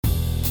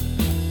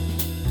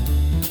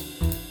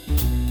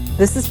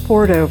This is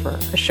Poured Over,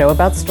 a show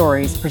about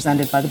stories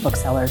presented by the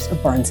booksellers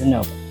of Barnes &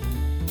 Noble.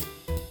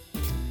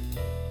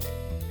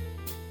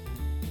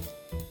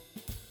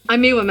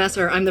 I'm Miwa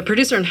Messer. I'm the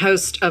producer and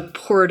host of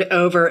Poured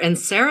Over, and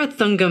Sarah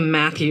Thungam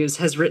Mathews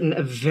has written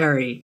a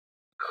very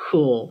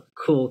cool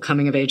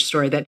coming-of-age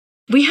story that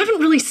we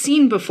haven't really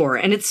seen before.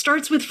 And it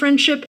starts with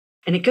friendship,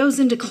 and it goes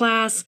into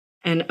class,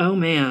 and oh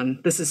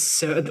man,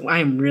 I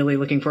am really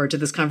looking forward to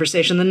this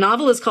conversation. The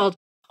novel is called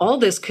All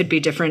This Could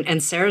Be Different,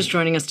 and Sarah's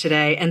joining us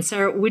today. And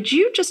Sarah, would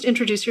you just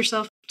introduce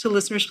yourself to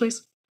listeners,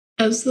 please?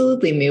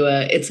 Absolutely,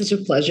 Miwa. It's such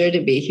a pleasure to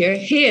be here.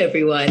 Hey,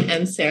 everyone.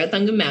 I'm Sarah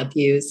Thungam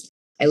Mathews.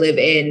 I live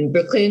in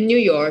Brooklyn, New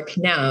York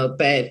now,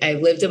 but I've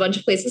lived a bunch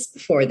of places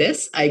before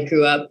this. I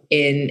grew up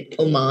in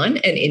Oman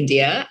and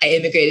India. I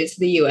immigrated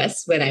to the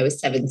US when I was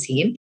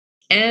 17.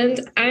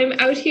 And I'm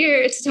out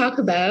here to talk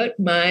about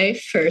my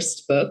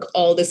first book,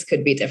 All This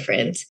Could Be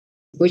Different,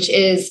 which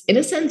is, in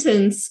a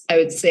sentence, I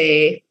would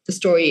say the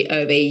story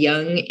of a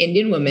young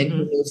Indian woman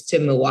who moves to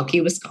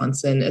Milwaukee,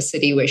 Wisconsin, a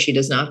city where she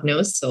does not know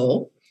a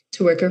soul,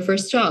 to work her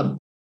first job.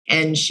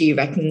 And she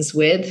reckons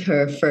with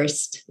her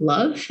first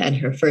love and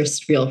her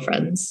first real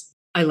friends.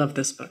 I love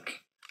this book.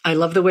 I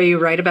love the way you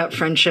write about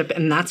friendship,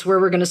 and that's where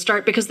we're going to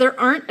start, because there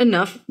aren't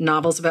enough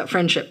novels about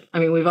friendship. I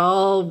mean, we've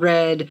all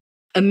read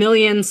a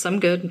million,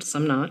 some good,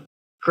 some not,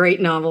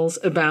 great novels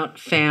about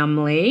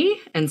family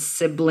and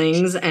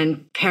siblings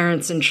and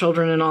parents and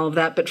children and all of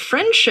that. But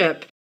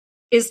friendship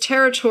is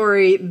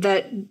territory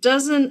that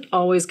doesn't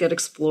always get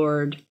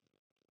explored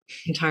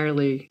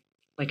entirely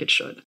like it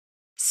should.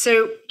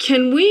 So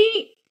can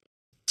we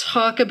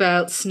talk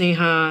about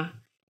Sneha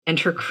and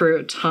her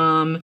crew,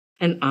 Tom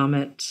and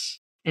Amit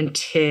and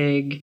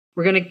Tig?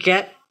 We're going to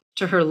get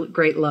to her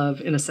great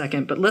love in a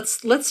second, but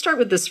let's start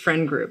with this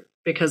friend group,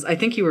 because I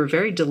think you were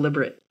very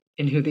deliberate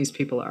in who these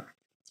people are.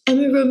 I'm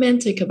a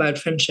romantic about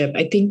friendship.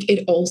 I think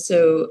it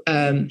also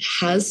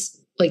has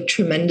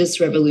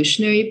tremendous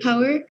revolutionary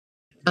power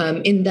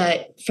in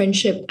that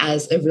friendship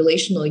as a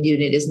relational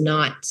unit is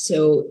not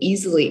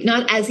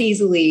as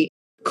easily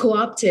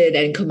co-opted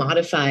and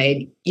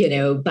commodified,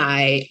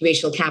 by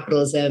racial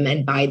capitalism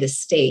and by the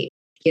state.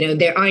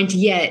 There aren't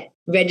yet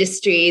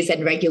registries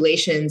and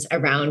regulations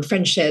around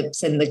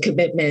friendships and the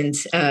commitment,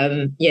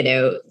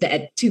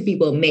 that two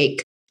people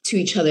make to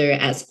each other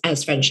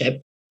as friendship.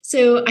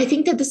 So I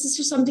think that this is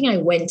just something I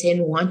went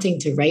in wanting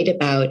to write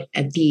about,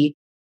 at the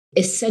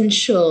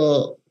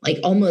essential,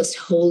 almost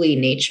holy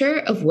nature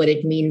of what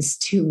it means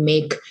to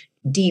make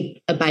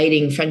deep,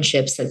 abiding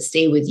friendships that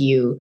stay with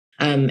you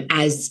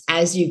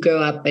as you grow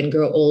up and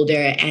grow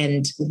older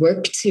and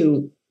work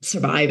to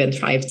survive and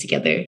thrive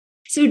together.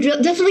 So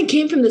it definitely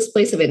came from this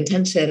place of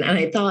intention. And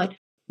I thought,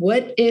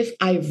 what if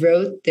I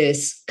wrote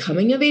this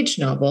coming of age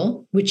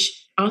novel,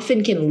 which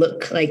often can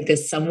look like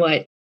this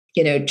somewhat,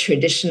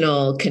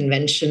 traditional,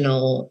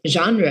 conventional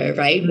genre,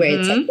 right? Where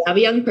it's you have a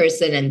young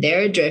person and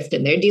they're adrift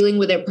and they're dealing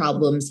with their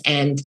problems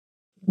and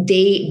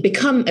they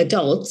become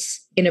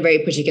adults in a very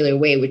particular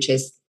way, which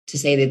is to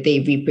say that they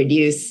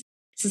reproduce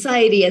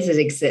society as it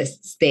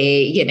exists.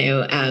 They,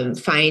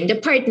 find a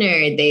partner,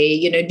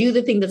 they, do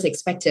the thing that's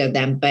expected of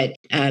them. But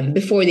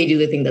before they do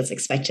the thing that's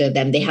expected of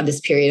them, they have this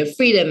period of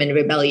freedom and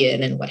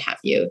rebellion and what have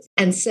you.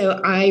 And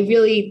so I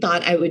really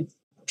thought I would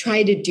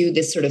try to do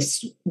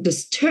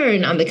this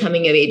turn on the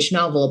coming of age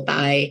novel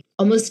by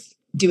almost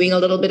doing a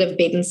little bit of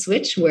bait and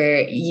switch,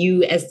 where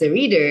you as the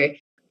reader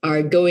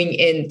are going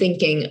in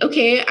thinking,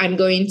 okay, I'm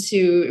going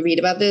to read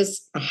about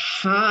this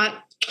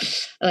hot,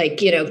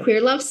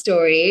 queer love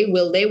story.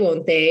 Will they,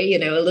 won't they?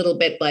 A little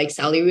bit like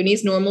Sally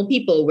Rooney's Normal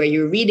People, where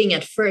you're reading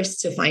at first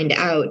to find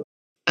out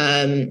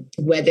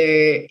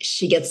whether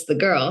she gets the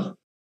girl.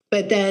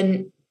 But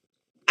then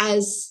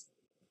as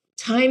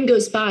time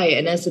goes by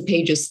and as the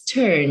pages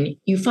turn,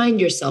 you find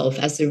yourself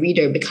as a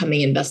reader becoming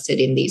invested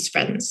in these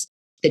friends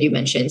that you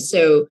mentioned.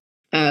 So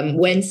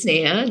when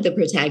Sneha, the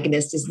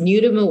protagonist, is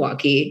new to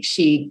Milwaukee,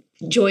 she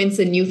joins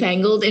the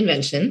newfangled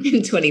invention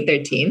in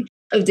 2013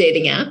 of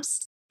dating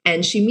apps.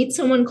 And she meets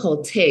someone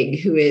called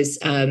Tig, who is,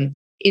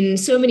 in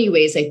so many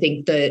ways, I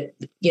think that,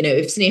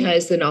 if Sneha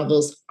is the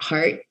novel's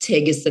heart,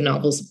 Tig is the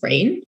novel's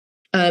brain.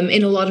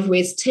 In a lot of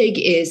ways, Tig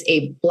is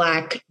a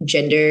Black,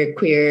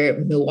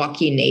 genderqueer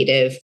Milwaukee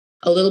native,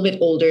 a little bit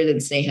older than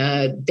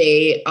Sneha.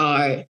 They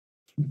are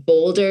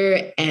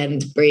bolder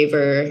and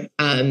braver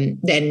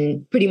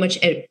than pretty much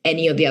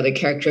any of the other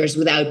characters,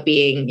 without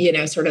being,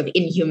 sort of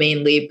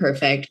inhumanely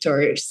perfect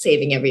or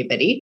saving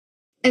everybody.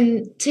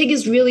 And Tig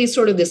is really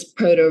sort of this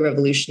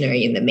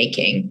proto-revolutionary in the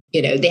making.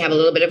 They have a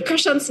little bit of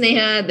crush on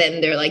Sneha.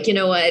 Then they're like, you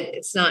know what?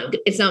 It's not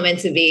meant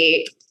to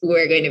be.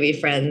 We're going to be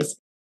friends.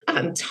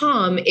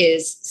 Tom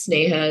is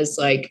Sneha's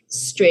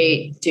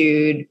straight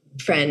dude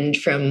friend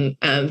from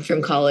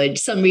college.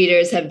 Some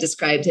readers have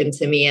described him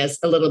to me as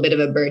a little bit of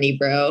a Bernie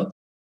bro.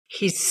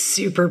 He's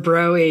super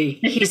bro-y.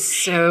 He's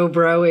so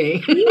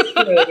bro-y.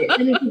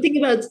 And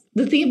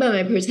the thing about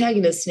my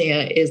protagonist,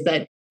 Sneha, is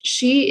that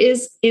she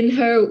is in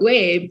her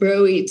way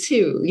bro-y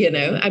too.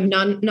 I'm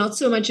not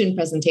so much in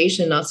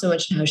presentation, not so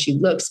much in how she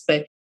looks,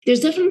 but there's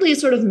definitely a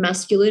sort of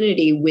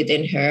masculinity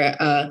within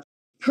her,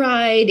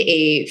 pride,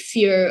 a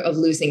fear of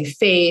losing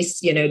face,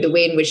 the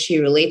way in which she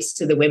relates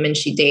to the women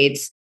she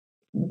dates,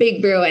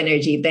 big bro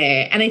energy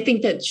there. And I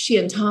think that she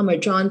and Tom are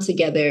drawn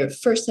together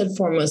first and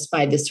foremost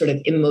by this sort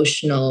of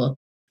emotional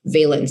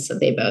valence that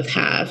they both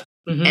have.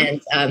 Mm-hmm.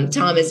 And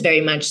Tom is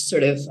very much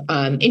sort of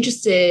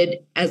interested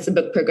as the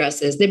book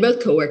progresses. They're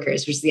both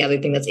coworkers, which is the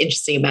other thing that's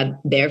interesting about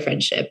their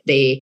friendship.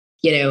 They,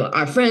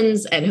 are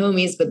friends and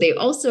homies, but they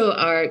also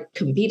are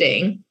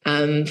competing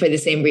for the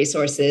same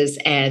resources.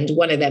 And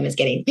one of them is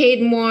getting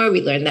paid more.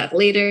 We learn that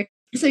later.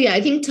 So yeah,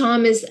 I think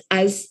Tom is,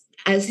 as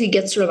he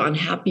gets sort of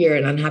unhappier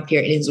and unhappier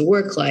in his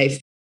work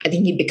life, I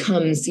think he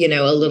becomes,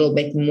 a little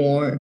bit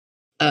more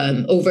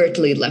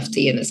overtly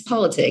lefty in his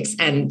politics.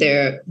 And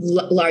there are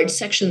large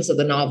sections of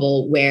the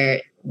novel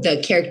where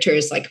the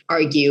characters like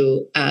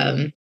argue,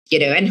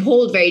 and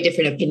hold very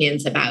different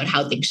opinions about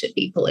how things should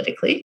be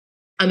politically.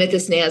 Amita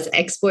Sneha's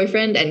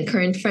ex-boyfriend and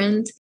current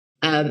friend.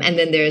 And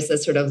then there's a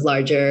sort of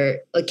larger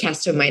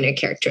cast of minor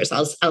characters.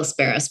 I'll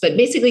spare us. But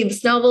basically,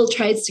 this novel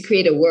tries to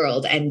create a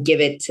world and give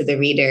it to the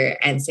reader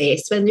and say,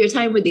 spend your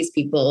time with these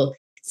people,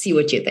 see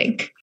what you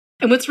think.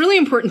 And what's really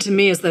important to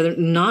me is that they're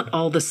not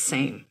all the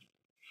same.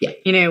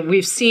 Yeah.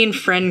 We've seen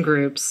friend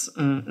groups,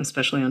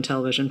 especially on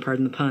television,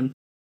 pardon the pun,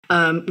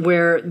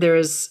 where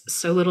there's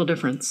so little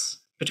difference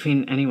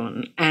between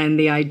anyone. And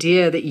the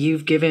idea that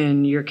you've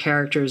given your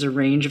characters a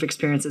range of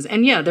experiences,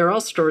 and yeah, they're all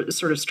sort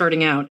of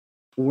starting out.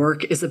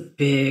 Work is a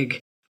big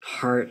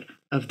part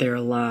of their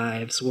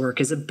lives.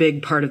 Work is a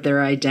big part of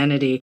their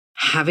identity.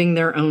 Having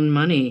their own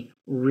money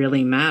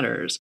really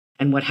matters.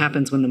 And what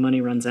happens when the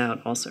money runs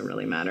out also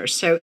really matters.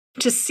 So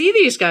to see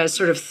these guys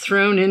sort of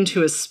thrown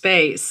into a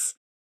space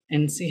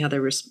and see how they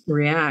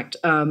react,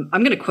 I'm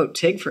going to quote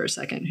Tig for a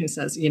second, who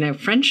says,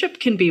 friendship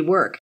can be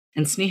work.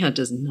 And Sneha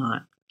does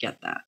not get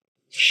that.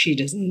 She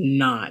does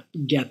not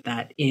get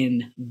that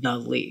in the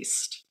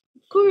least.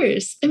 Of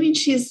course. I mean,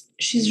 she's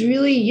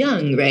really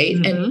young, right?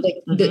 Mm-hmm, and like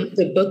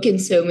the book in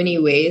so many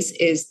ways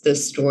is the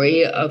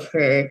story of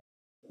her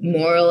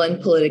moral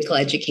and political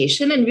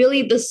education, and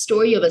really the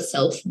story of a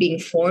self being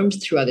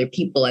formed through other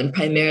people, and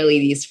primarily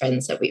these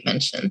friends that we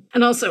mentioned.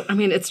 And also, I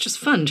mean, it's just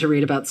fun to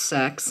read about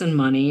sex and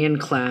money and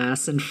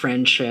class and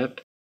friendship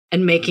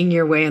and making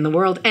your way in the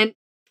world. And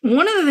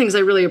one of the things I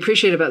really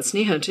appreciate about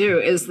Sneha too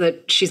is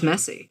that she's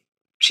messy.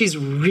 She's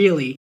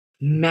really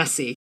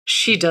messy.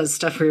 She does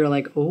stuff where you're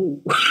like,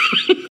 oh,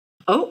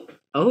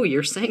 oh,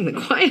 you're saying the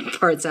quiet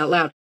parts out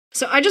loud.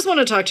 So I just want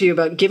to talk to you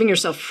about giving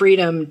yourself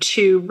freedom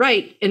to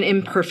write an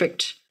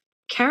imperfect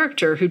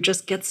character who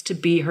just gets to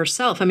be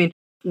herself. I mean,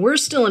 we're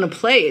still in a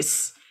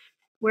place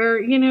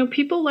where,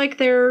 people like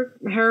their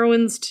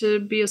heroines to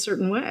be a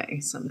certain way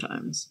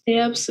sometimes. They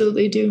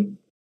absolutely do.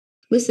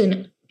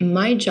 Listen,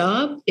 my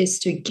job is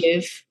to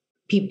give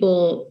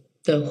people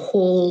the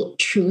whole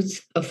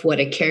truth of what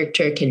a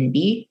character can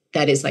be.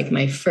 That is like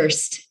my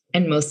first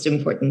and most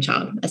important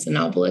job as a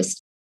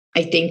novelist.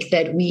 I think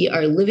that we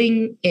are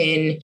living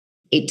in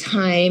a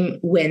time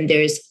when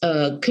there's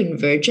a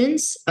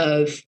convergence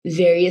of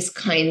various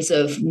kinds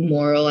of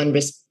moral and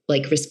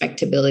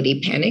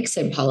respectability panics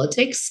and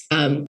politics,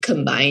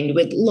 combined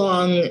with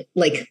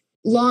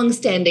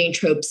long-standing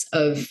tropes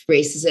of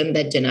racism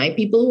that deny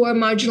people who are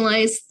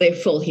marginalized their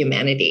full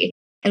humanity.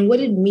 And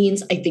what it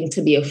means, I think,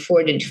 to be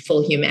afforded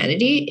full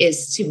humanity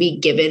is to be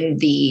given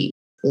the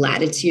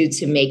latitude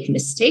to make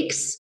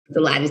mistakes, the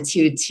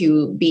latitude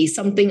to be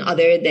something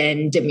other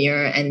than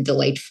demure and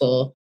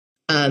delightful.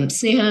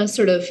 Sneha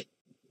sort of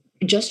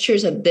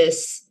gestures at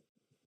this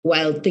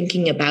while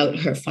thinking about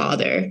her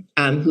father,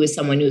 who is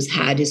someone who's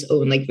had his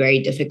own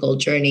very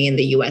difficult journey in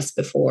the US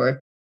before,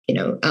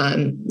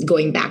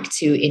 going back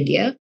to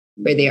India,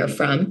 where they are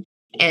from.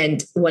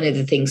 And one of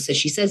the things that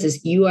she says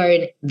is you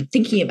are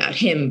thinking about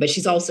him, but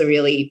she's also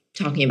really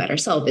talking about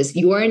herself, is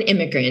you are an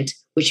immigrant,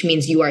 which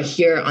means you are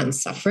here on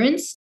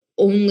sufferance.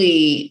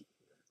 Only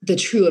the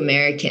true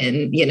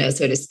American,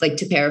 so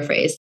to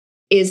paraphrase,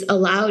 is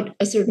allowed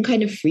a certain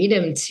kind of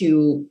freedom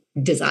to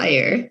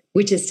desire,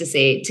 which is to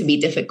say, to be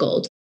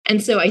difficult.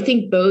 And so I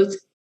think both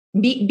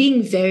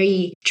being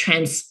very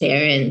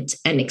transparent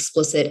and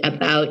explicit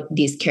about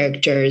these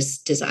characters'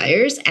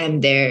 desires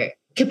and their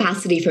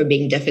capacity for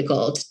being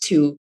difficult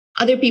to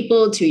other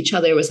people, to each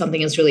other, was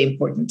something that's really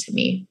important to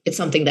me. It's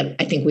something that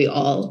I think we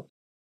all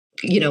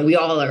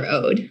are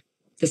owed,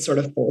 this sort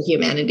of full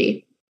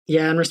humanity.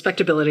 Yeah, and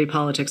respectability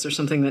politics are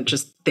something that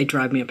they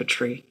drive me up a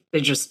tree.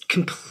 They just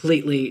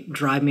completely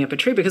drive me up a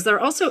tree because they're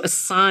also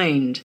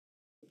assigned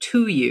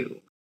to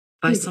you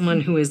by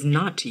someone who is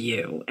not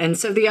you. And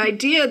so the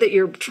idea that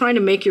you're trying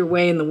to make your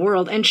way in the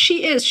world, and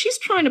she's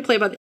trying to play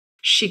by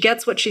she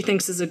gets what she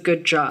thinks is a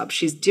good job.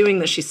 She's doing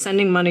this. She's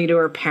sending money to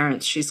her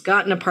parents. She's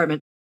got an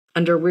apartment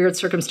under weird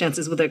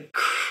circumstances with a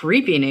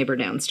creepy neighbor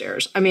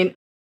downstairs. I mean,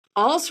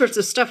 all sorts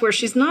of stuff where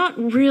she's not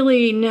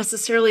really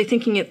necessarily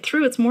thinking it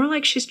through. It's more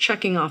like she's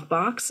checking off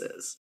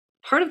boxes.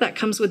 Part of that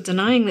comes with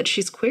denying that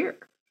she's queer.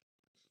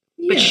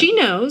 Yeah. But she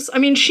knows. I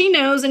mean, she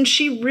knows, and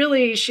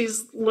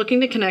she's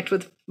looking to connect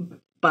with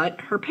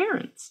but her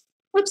parents.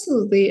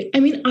 Absolutely.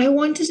 I mean, I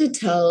wanted to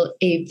tell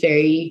a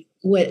very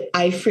what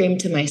I frame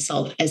to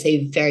myself as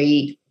a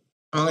very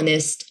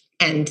honest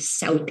and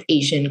South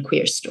Asian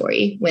queer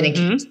story when it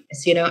came to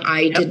this.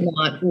 I did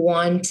not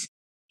want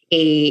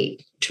a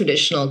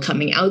traditional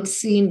coming out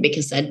scene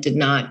because that did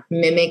not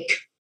mimic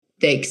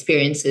the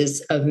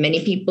experiences of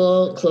many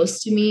people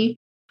close to me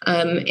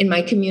in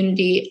my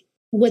community.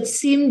 What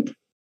seemed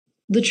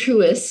the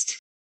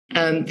truest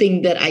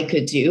thing that I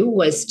could do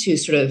was to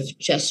sort of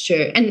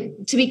gesture.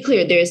 And to be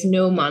clear, there is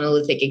no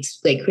monolithic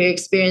queer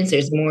experience.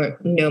 There's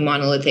no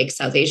monolithic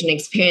South Asian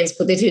experience.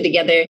 Put the two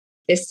together,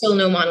 there's still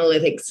no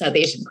monolithic South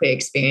Asian queer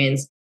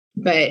experience.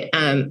 But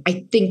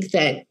I think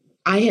that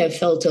I have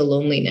felt a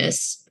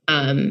loneliness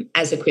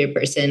as a queer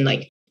person,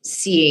 like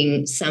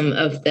seeing some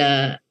of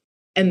the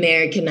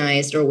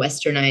Americanized or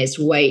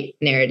Westernized white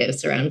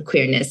narratives around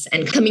queerness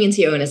and coming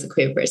into your own as a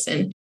queer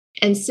person.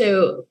 And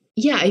so,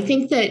 yeah, I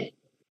think that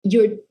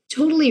you're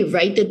totally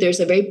right that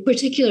there's a very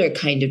particular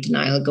kind of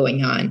denial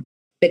going on.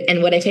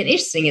 And what I find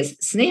interesting is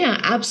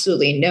Sneha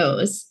absolutely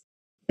knows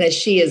that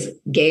she is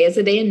gay as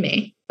a day in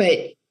May,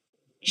 but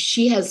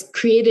she has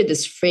created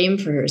this frame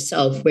for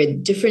herself where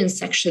different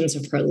sections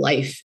of her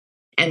life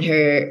and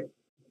her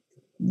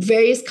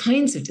various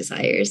kinds of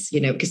desires,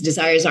 because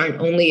desires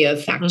aren't only a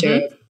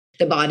factor of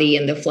the body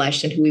and the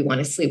flesh and who we want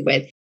to sleep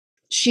with.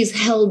 She's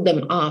held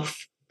them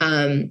off,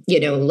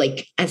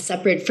 like as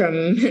separate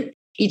from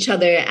each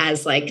other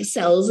as like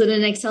cells in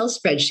an Excel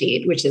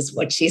spreadsheet, which is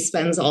what she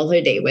spends all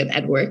her day with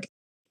at work.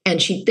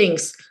 And she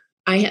thinks,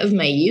 I have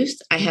my youth,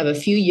 I have a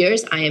few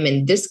years, I am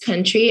in this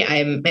country,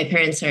 my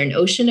parents are an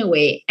ocean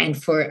away,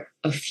 and for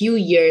a few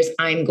years,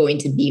 I'm going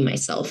to be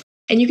myself.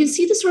 And you can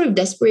see the sort of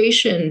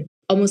desperation,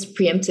 almost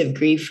preemptive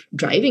grief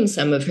driving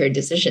some of her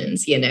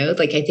decisions,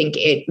 like I think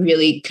it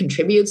really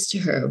contributes to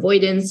her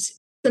avoidance.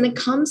 And it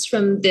comes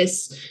from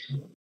this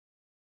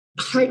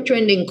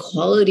heartrending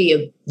quality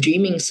of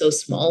dreaming so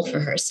small for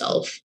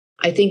herself.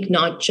 I think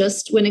not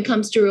just when it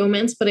comes to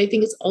romance, but I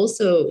think it's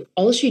also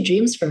all she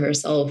dreams for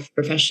herself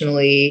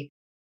professionally.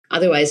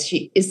 Otherwise,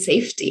 she is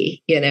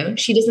safety,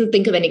 She doesn't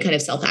think of any kind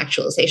of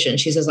self-actualization.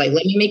 She says, like,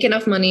 let me make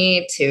enough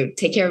money to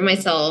take care of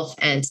myself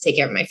and to take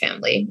care of my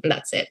family. And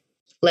that's it.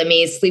 Let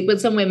me sleep with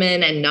some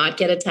women and not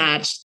get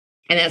attached.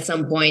 And at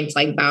some point,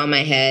 like, bow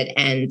my head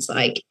and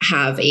like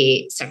have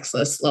a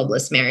sexless,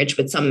 loveless marriage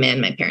with some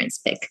man my parents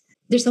pick.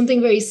 There's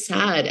something very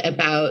sad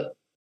about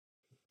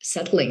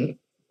settling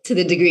to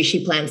the degree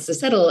she plans to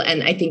settle.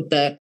 And I think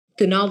the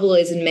novel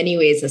is in many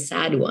ways a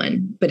sad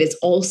one, but it's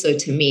also,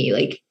 to me,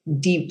 like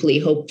deeply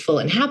hopeful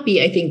and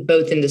happy, I think,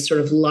 both in the sort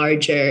of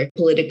larger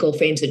political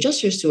frames it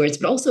gestures towards,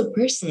 but also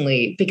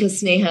personally,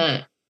 because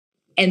Sneha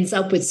ends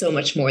up with so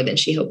much more than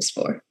she hopes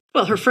for.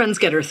 Well, her friends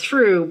get her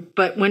through,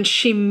 but when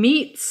she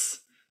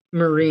meets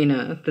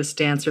Marina, this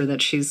dancer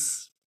that she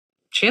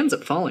ends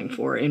up falling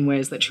for in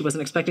ways that she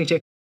wasn't expecting to,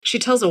 she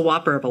tells a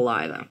whopper of a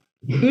lie, though.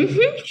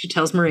 She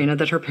tells Marina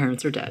that her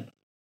parents are dead.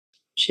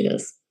 She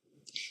does.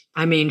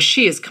 I mean,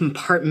 she is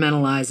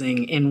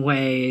compartmentalizing in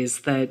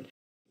ways that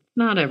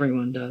not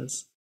everyone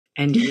does.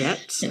 And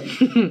yet,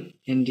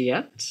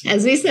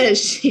 as we said,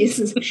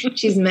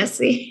 she's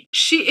messy.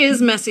 She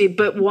is messy,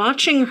 but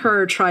watching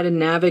her try to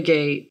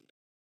navigate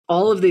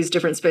all of these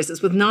different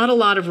spaces with not a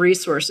lot of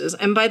resources.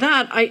 And by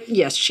that,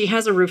 yes, she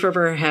has a roof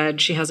over her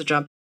head. She has a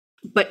job,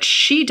 but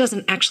she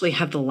doesn't actually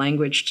have the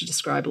language to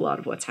describe a lot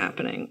of what's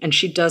happening. And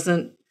she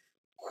doesn't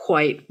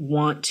quite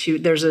want to.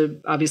 There's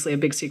obviously a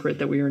big secret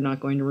that we are not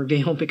going to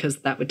reveal because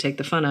that would take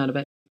the fun out of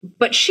it.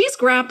 But she's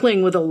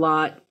grappling with a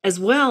lot as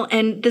well.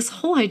 And this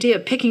whole idea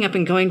of picking up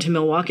and going to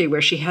Milwaukee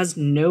where she has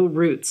no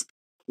roots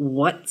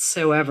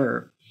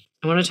whatsoever.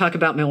 I want to talk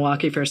about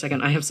Milwaukee for a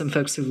second. I have some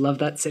folks who love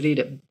that city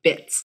to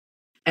bits.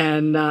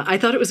 And I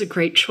thought it was a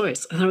great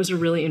choice. I thought it was a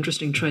really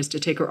interesting choice to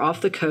take her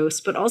off the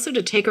coast, but also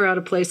to take her out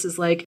of places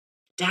like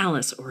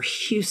Dallas or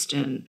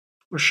Houston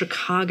or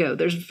Chicago.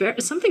 There's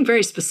something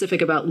very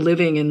specific about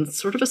living in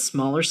sort of a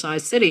smaller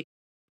size city.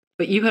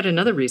 But you had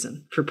another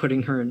reason for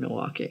putting her in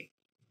Milwaukee.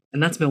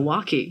 And that's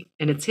Milwaukee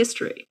and its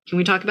history. Can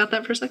we talk about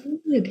that for a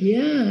second?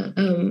 Yeah.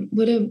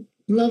 What a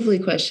lovely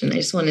question. I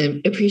just want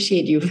to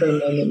appreciate you for a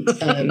moment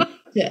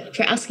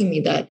for asking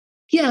me that.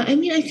 Yeah, I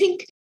mean, I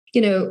think,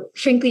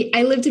 frankly,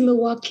 I lived in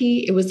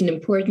Milwaukee. It was an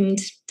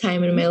important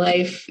time in my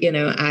life.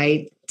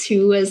 I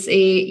too was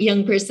a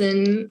young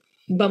person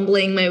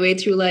bumbling my way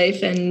through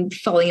life and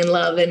falling in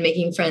love and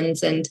making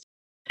friends. And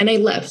I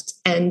left.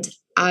 And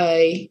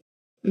I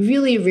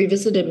really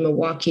revisited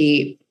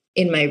Milwaukee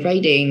in my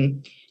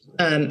writing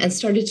and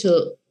started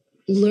to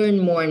learn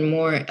more and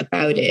more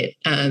about it.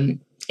 And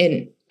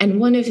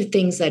one of the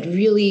things that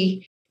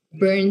really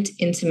burned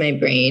into my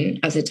brain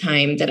at the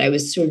time that I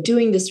was sort of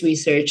doing this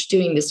research,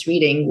 doing this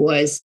reading,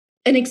 was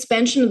an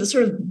expansion of the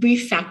sort of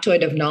brief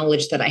factoid of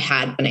knowledge that I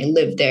had when I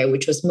lived there,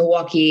 which was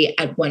Milwaukee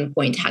at one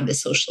point had the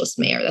socialist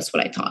mayor. That's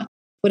what I thought.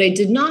 What I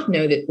did not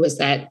know was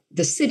that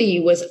the city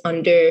was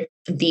under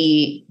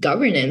the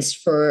governance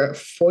for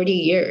 40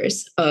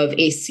 years of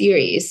a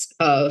series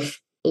of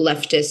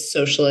leftist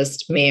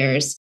socialist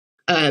mayors.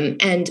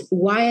 And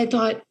why I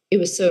thought it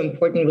was so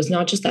important was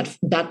not just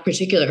that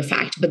particular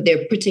fact, but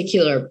their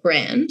particular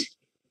brand,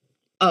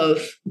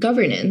 of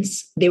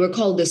governance. They were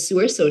called the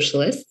sewer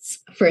socialists,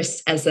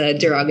 first as a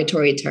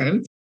derogatory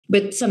term,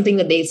 but something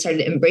that they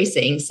started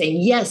embracing, saying,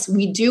 yes,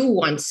 we do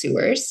want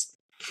sewers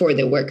for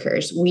the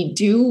workers. We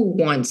do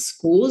want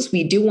schools.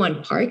 We do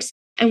want parks.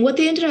 And what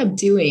they ended up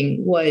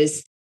doing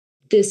was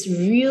this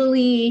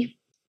really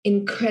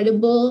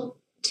incredible,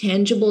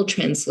 tangible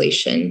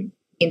translation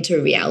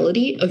into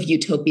reality of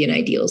utopian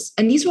ideals.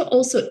 And these were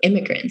also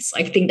immigrants.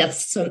 I think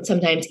that's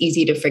sometimes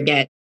easy to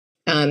forget,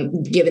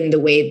 given the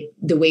way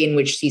in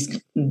which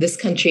this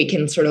country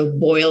can sort of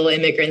boil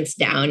immigrants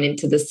down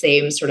into the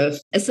same sort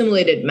of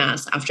assimilated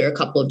mass after a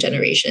couple of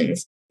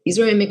generations. These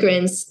were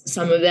immigrants,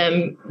 some of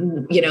them,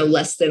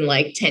 less than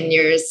like 10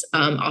 years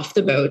off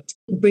the boat,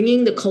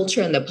 bringing the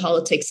culture and the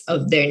politics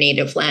of their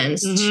native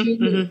lands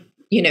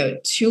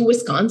to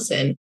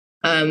Wisconsin,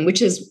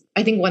 which is,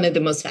 I think, one of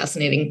the most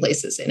fascinating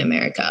places in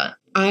America.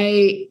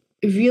 I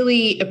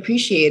really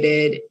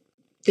appreciated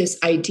this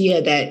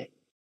idea that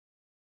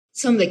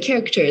some of the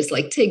characters,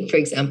 like Tig, for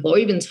example, or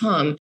even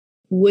Tom,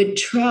 would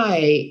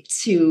try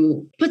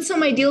to put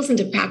some ideals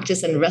into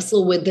practice and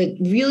wrestle with the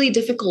really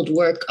difficult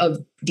work of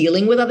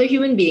dealing with other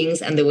human beings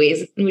and the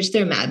ways in which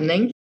they're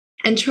maddening,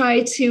 and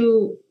try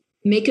to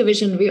make a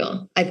vision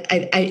real.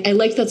 I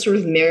like that sort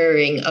of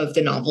mirroring of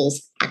the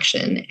novel's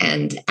action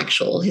and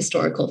actual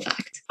historical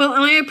fact. Well,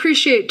 and I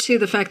appreciate, too,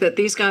 the fact that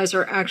these guys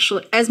are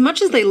actually, as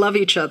much as they love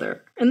each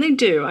other, and they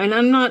do, and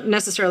I'm not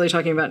necessarily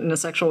talking about in a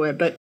sexual way,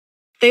 but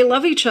they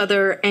love each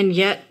other, and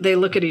yet they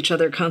look at each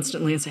other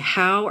constantly and say,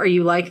 how are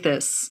you like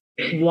this?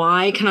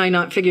 Why can I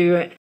not figure you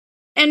out?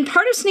 And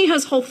part of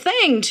Sneha's whole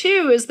thing,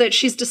 too, is that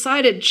she's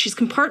decided she's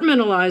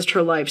compartmentalized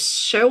her life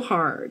so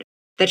hard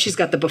that she's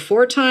got the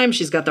before time,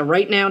 she's got the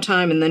right now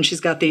time, and then she's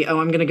got the,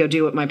 I'm going to go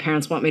do what my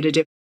parents want me to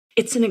do.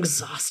 It's an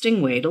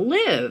exhausting way to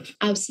live.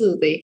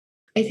 Absolutely.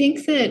 I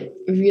think that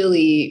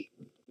really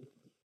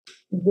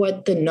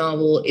what the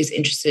novel is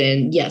interested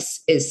in,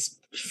 yes, is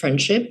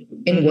friendship,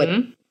 and what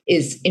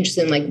is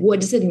interested in, like, what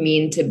does it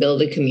mean to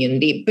build a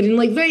community, but in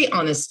like very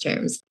honest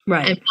terms.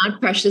 Right. I'm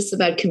not precious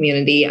about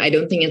community. I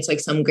don't think it's like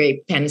some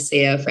great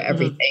panacea for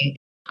everything.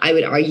 I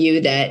would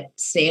argue that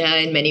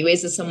Sneha in many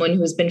ways is someone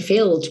who's been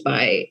failed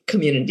by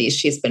communities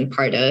she's been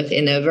part of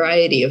in a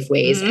variety of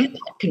ways, and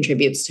that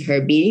contributes to her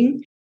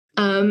being,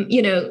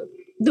 the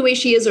way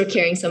she is, or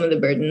carrying some of the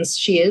burdens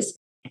she is.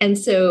 And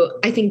so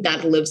I think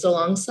that lives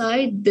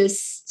alongside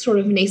this sort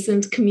of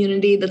nascent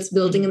community that's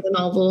building in the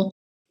novel.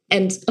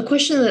 And a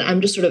question that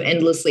I'm just sort of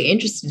endlessly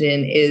interested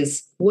in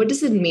is, what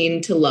does it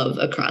mean to love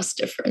across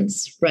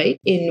difference, right?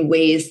 In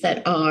ways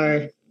that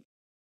are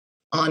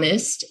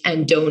honest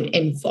and don't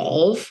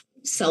involve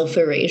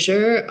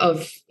self-erasure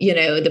of,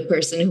 the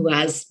person who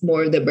has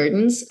more of the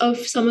burdens of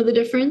some of the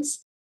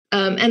difference.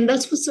 And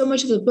that's what so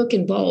much of the book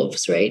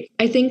involves, right?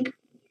 I think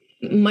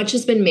much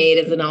has been made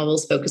of the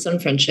novel's focus on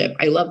friendship.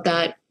 I love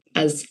that.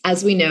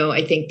 As we know,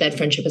 I think that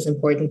friendship is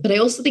important, but I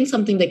also think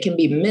something that can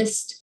be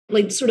missed,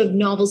 like sort of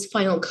novel's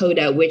final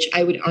coda, which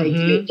I would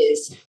argue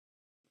is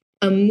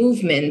a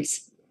movement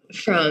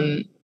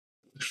from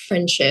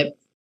friendship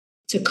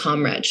to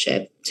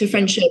comradeship, to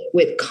friendship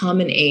with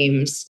common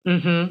aims,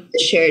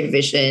 the shared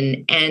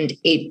vision, and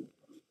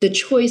the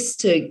choice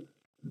to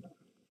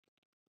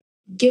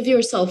give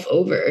yourself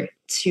over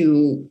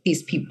to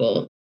these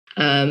people,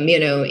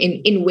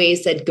 in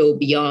ways that go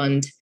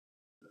beyond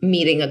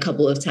meeting a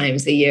couple of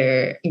times a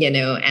year,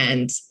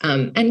 and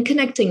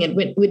connecting and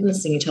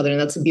witnessing each other. And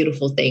that's a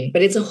beautiful thing.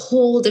 But it's a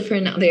whole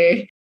different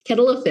other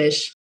kettle of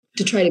fish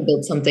to try to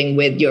build something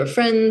with your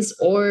friends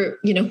or,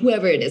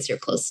 whoever it is you're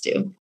close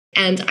to.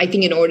 And I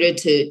think in order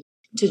to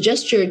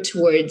gesture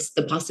towards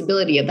the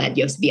possibility of that,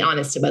 you have to be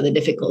honest about the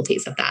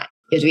difficulties of that.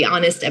 You have to be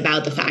honest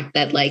about the fact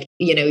that,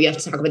 you have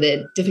to talk about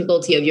the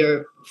difficulty of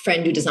your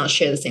friend who does not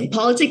share the same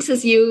politics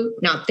as you,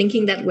 not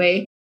thinking that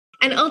way.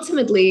 And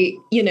ultimately,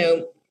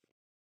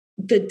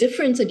 the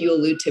difference that you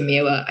allude to,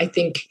 Miewa, I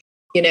think,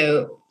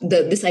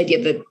 this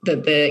idea that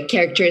the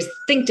characters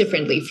think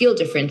differently, feel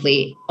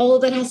differently, all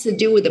of that has to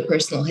do with the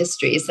personal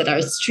histories that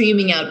are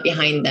streaming out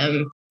behind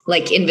them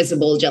like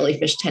invisible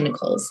jellyfish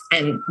tentacles,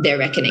 and they're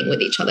reckoning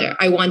with each other.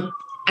 I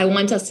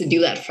want us to do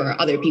that for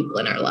other people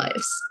in our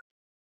lives.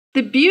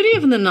 The beauty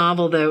of the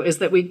novel, though, is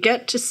that we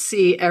get to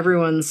see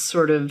everyone's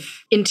sort of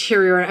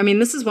interior. I mean,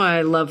 this is why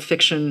I love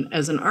fiction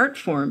as an art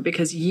form,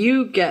 because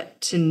you get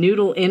to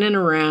noodle in and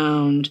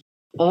around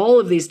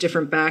all of these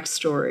different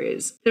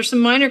backstories. There's some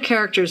minor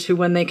characters who,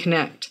 when they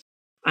connect,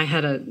 I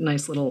had a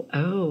nice little,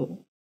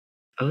 oh,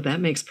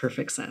 that makes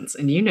perfect sense.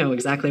 And you know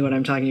exactly what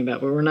I'm talking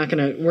about, but we're not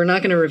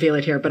gonna reveal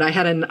it here. But I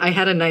had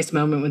a nice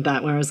moment with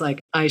that where I was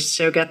like, I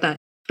so get that.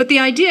 But the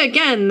idea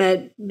again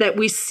that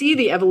we see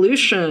the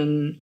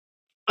evolution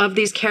of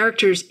these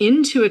characters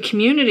into a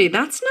community,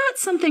 that's not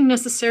something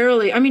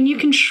necessarily, I mean, you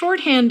can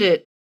shorthand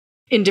it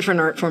in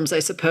different art forms, I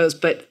suppose,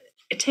 but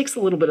it takes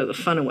a little bit of the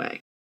fun away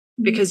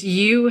because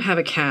you have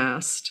a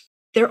cast.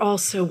 They're all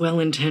so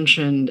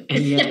well-intentioned,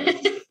 and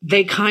yet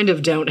they kind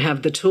of don't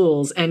have the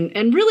tools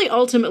and really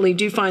ultimately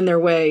do find their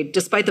way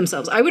despite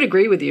themselves. I would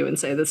agree with you and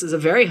say this is a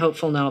very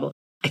hopeful novel.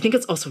 I think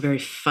it's also very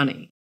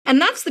funny. And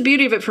that's the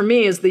beauty of it for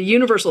me, is the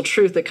universal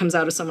truth that comes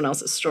out of someone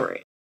else's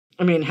story.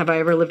 I mean, have I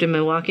ever lived in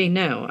Milwaukee?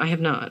 No, I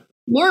have not.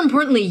 More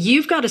importantly,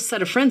 you've got a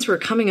set of friends who are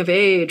coming of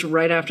age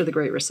right after the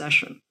Great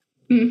Recession.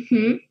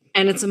 Mm-hmm.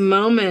 And it's a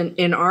moment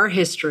in our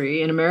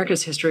history, in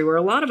America's history, where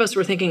a lot of us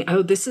were thinking,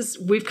 oh,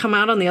 we've come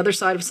out on the other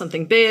side of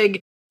something big,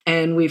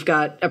 and we've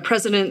got a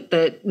president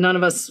that none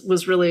of us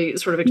was really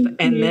sort of,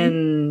 and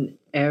then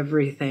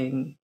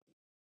everything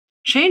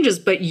changes.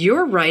 But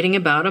you're writing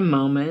about a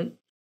moment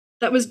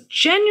that was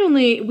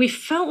genuinely, we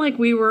felt like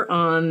we were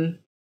on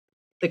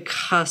the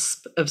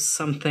cusp of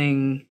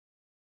something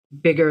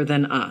bigger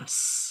than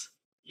us.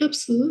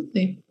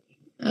 Absolutely.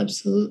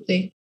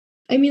 Absolutely.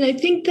 I mean, I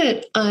think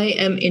that I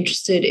am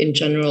interested in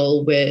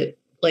general with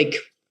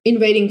in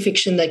writing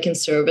fiction that can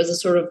serve as a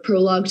sort of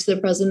prologue to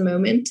the present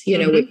moment,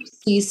 where you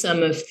see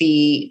some of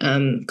the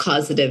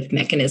causative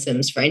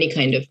mechanisms for any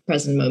kind of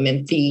present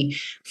moment. The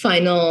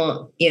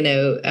final,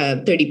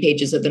 30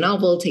 pages of the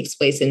novel takes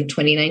place in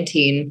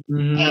 2019.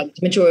 The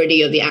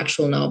majority of the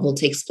actual novel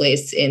takes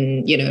place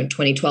in,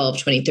 2012,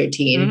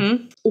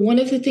 2013. One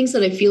of the things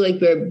that I feel like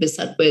we're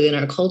beset with in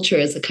our culture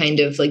is a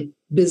kind of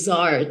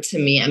bizarre, to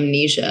me,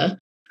 amnesia.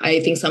 I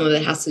think some of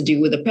it has to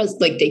do with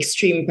the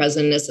extreme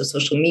presentness of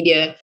social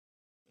media.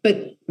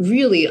 But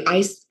really,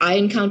 I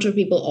encounter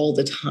people all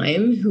the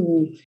time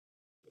who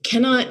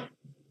cannot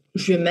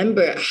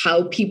remember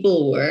how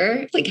people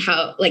were,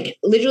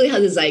 literally how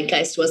the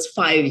zeitgeist was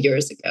 5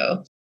 years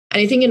ago.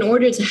 And I think in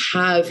order to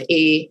have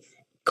a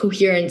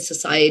coherent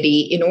society,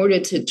 in order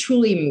to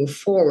truly move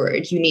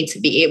forward, you need to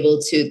be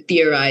able to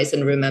theorize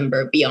and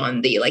remember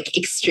beyond the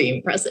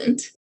extreme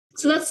present.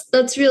 So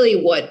that's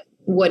really what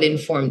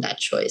informed that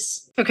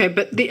choice. Okay,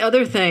 but the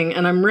other thing,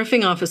 and I'm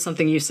riffing off of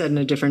something you said in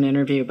a different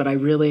interview, but I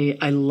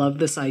love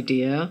this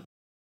idea.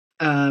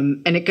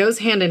 And it goes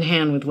hand in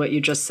hand with what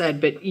you just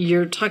said, but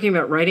you're talking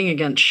about writing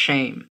against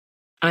shame.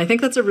 And I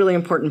think that's a really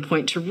important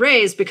point to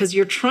raise, because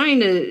you're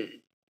trying to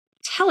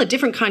tell a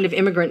different kind of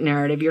immigrant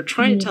narrative. You're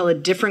trying to tell a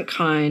different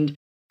kind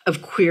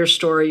of queer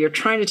story. You're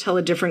trying to tell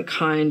a different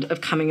kind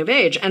of coming of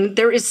age. And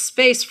there is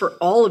space for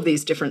all of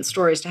these different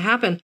stories to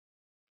happen.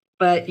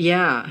 But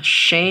yeah,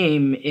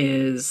 shame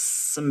is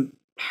some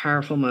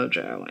powerful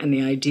mojo. And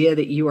the idea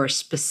that you are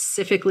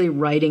specifically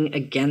writing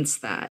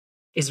against that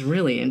is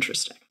really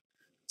interesting.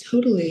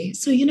 Totally.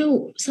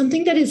 So,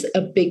 something that is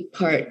a big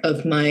part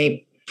of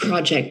my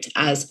project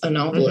as a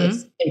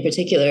novelist in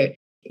particular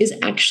is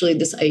actually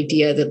this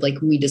idea that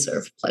we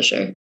deserve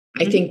pleasure.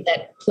 I think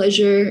that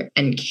pleasure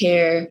and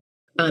care,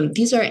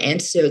 these are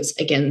antidotes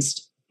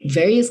against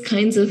various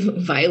kinds of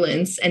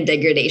violence and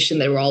degradation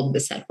that we're all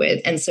beset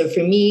with. And so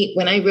for me,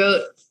 when I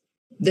wrote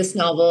this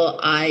novel,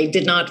 I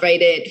did not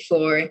write it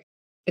for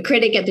a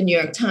critic at the New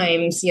York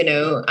Times.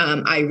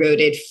 I wrote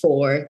it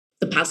for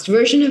the past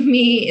version of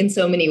me in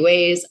so many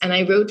ways. And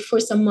I wrote for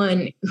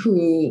someone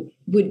who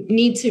would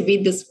need to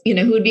read this,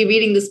 who would be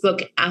reading this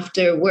book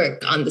after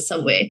work on the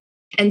subway.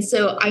 And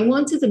so I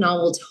wanted the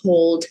novel to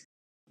hold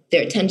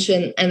their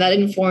attention. And that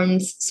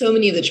informs so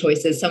many of the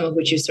choices, some of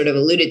which you sort of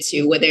alluded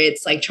to, whether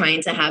it's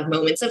trying to have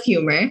moments of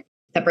humor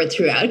peppered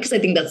throughout, because I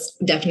think that's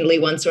definitely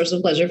one source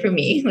of pleasure for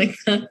me,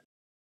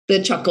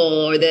 the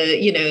chuckle or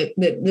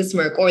the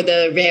smirk or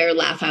the rare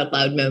laugh out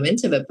loud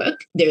moment of a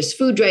book. There's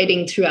food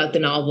writing throughout the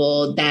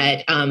novel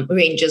that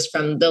ranges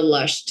from the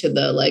lush to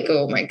the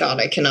oh my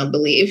God, I cannot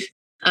believe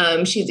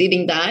she's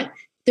eating that.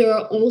 There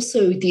are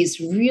also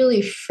these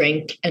really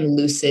frank and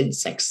lucid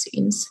sex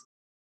scenes.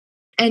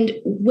 And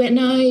when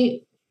I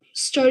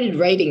started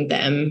writing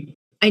them,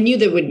 I knew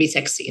there would be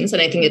sex scenes.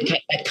 And I think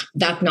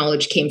that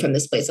knowledge came from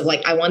this place of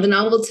I want the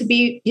novel to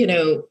be,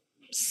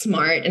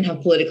 smart and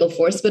have political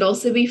force, but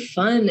also be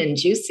fun and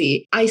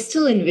juicy. I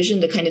still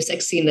envisioned a kind of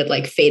sex scene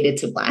that faded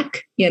to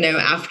black,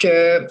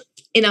 after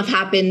enough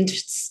happened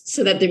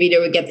so that the reader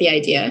would get the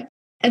idea.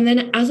 And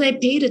then as I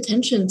paid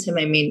attention to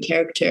my main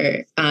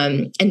character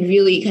and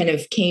really kind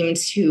of came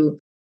to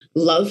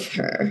love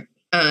her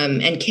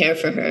and care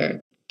for her,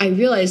 I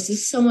realized this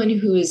is someone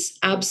who is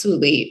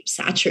absolutely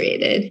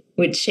saturated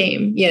with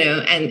shame,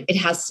 and it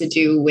has to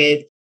do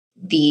with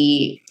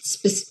the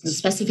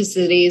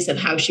specificities of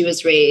how she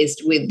was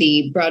raised, with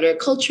the broader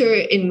culture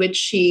in which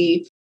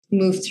she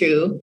moved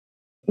through,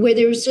 where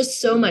there was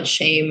just so much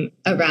shame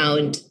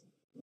around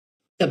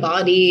the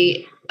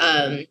body,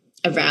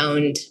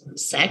 around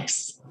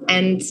sex,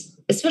 and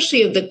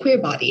especially of the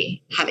queer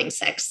body having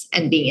sex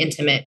and being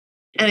intimate.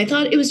 And I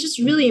thought it was just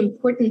really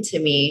important to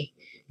me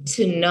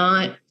to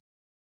not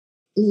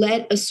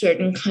let a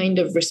certain kind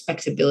of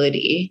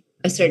respectability,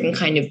 a certain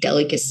kind of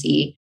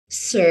delicacy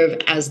serve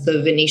as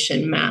the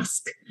Venetian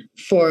mask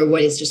for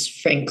what is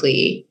just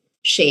frankly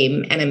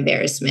shame and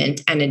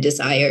embarrassment and a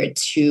desire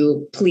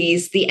to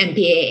please the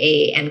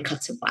MPAA and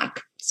cut to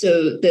black.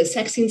 So the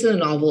sex scenes in the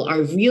novel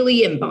are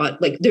really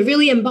embodied, they're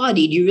really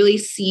embodied. You really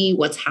see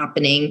what's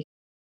happening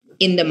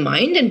in the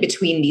mind and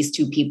between these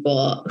two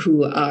people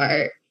who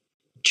are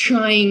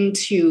trying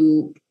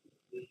to,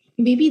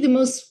 maybe the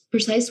most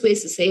precise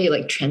ways to say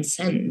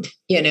transcend,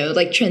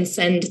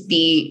 transcend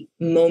the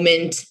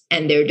moment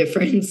and their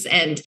difference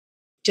and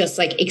just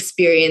like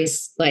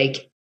experience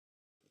like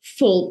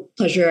full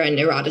pleasure and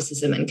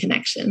eroticism and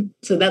connection.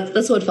 So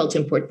that's what felt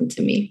important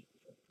to me.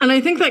 And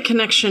I think that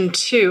connection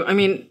too, I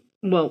mean,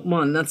 well,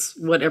 one, that's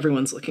what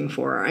everyone's looking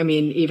for. I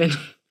mean,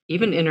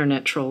 even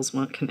internet trolls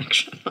want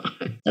connection.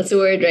 That's a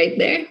word right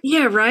there.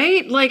 Yeah,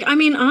 right? Like, I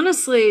mean,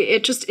 honestly,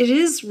 it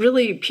is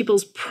really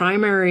people's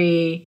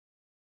primary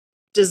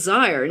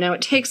desire. Now,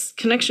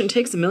 connection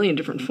takes a million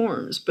different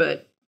forms,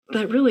 but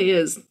that really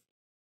is,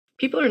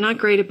 people are not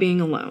great at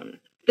being alone.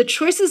 The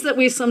choices that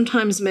we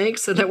sometimes make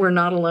so that we're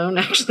not alone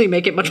actually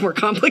make it much more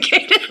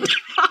complicated.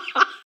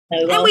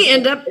 And we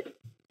end up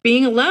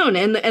being alone.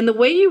 And the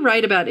way you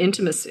write about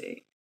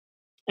intimacy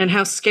and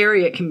how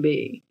scary it can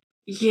be,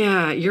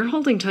 yeah, you're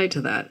holding tight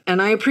to that.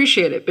 And I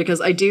appreciate it because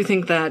I do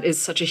think that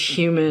is such a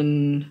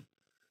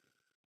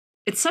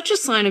it's such a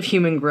sign of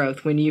human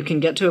growth when you can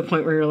get to a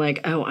point where you're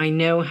like, oh, I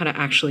know how to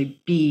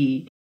actually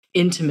be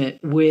intimate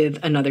with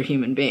another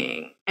human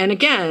being. And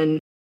again,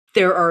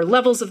 there are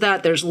levels of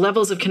that. There's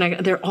levels of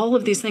connection. There are all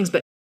of these things.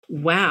 But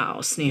wow,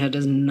 Sneha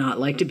does not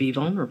like to be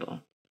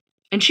vulnerable.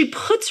 And she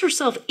puts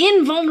herself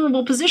in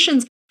vulnerable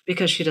positions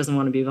because she doesn't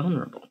want to be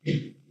vulnerable.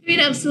 I mean,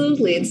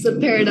 absolutely. It's the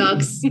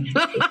paradox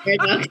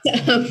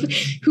of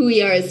who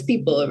we are as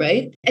people,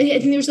 right? And I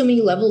think there's so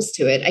many levels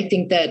to it. I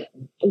think that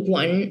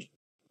one,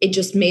 it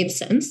just made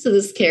sense. So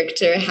this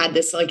character had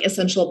this like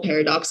essential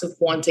paradox of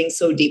wanting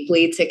so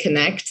deeply to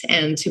connect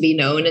and to be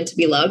known and to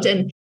be loved.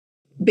 And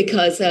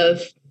because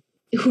of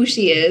who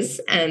she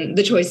is and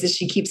the choices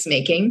she keeps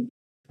making,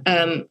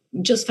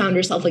 just found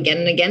herself again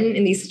and again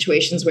in these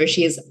situations where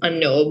she is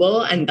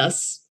unknowable and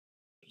thus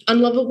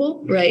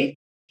unlovable, right?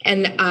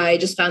 And I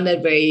just found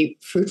that very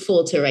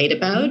fruitful to write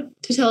about.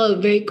 To tell a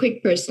very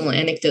quick personal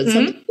anecdote,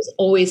 something that's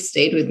always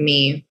stayed with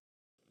me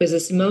was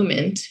this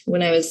moment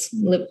when I was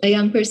a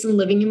young person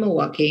living in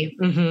Milwaukee.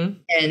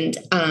 And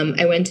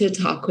I went to a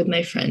talk with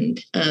my friend.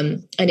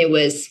 And it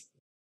was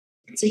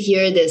to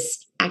hear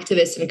this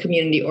activist and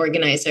community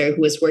organizer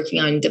who was working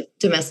on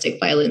domestic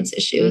violence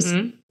issues.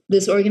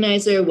 This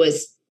organizer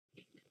was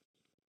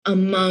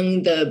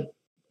among the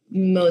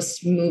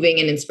most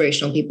moving and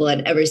inspirational people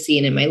I'd ever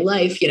seen in my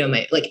life. You know,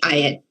 I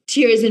had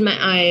tears in my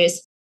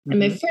eyes. And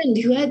my friend,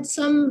 who had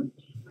some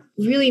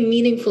really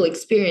meaningful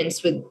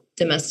experience with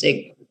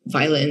domestic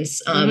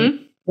violence,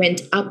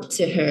 went up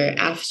to her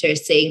after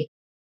saying,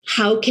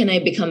 how can I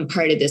become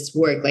part of this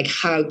work? Like,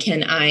 how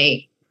can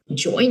I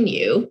join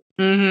you?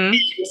 And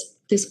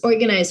this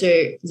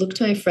organizer looked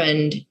my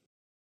friend,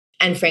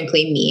 and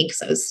frankly me,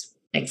 because I was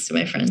next to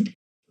my friend,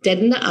 dead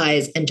in the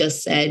eyes and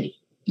just said,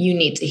 you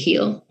need to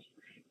heal.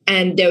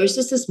 And there was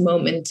just this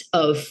moment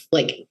of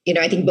like, you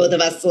know, I think both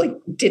of us like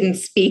didn't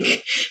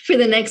speak for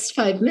the next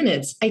 5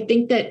 minutes. I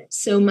think that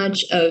so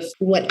much of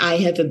what I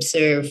have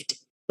observed,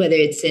 whether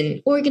it's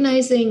in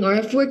organizing or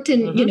I've worked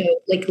in, you know,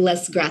 like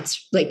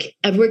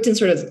I've worked in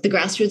sort of the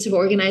grassroots of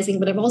organizing,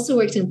 but I've also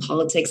worked in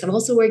politics. I've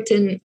also worked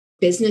in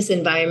business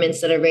environments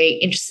that are very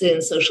interested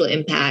in social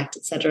impact,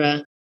 et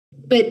cetera.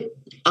 But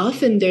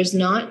often there's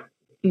not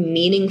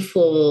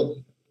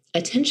meaningful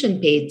attention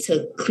paid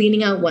to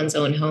cleaning out one's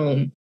own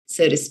home,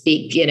 so to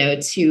speak, you know,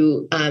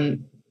 to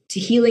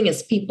healing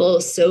as people.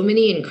 So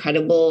many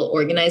incredible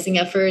organizing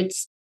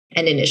efforts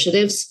and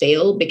initiatives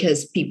fail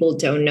because people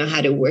don't know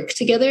how to work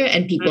together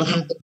and people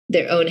have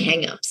their own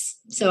hangups.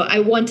 So I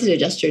wanted to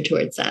gesture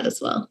towards that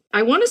as well.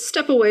 I want to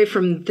step away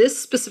from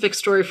this specific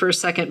story for a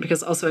second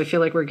because also I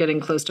feel like we're getting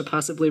close to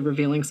possibly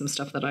revealing some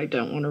stuff that I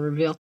don't want to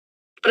reveal.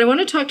 But I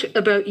want to talk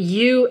about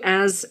you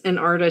as an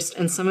artist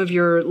and some of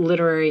your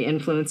literary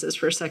influences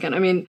for a second. I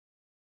mean,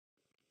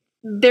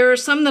 there are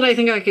some that I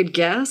think I could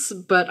guess,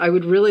 but I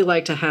would really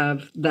like to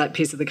have that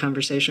piece of the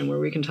conversation where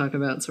we can talk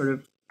about sort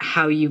of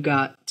how you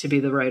got to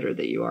be the writer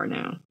that you are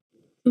now.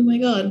 Oh my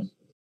God.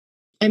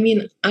 I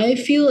mean, I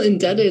feel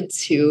indebted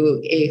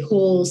to a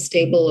whole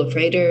stable of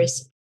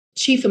writers.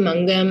 Chief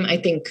among them, I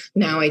think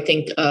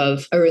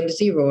of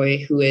Arundhati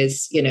Roy, who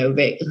is, you know,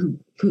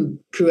 who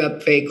grew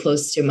up very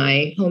close to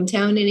my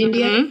hometown in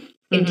India,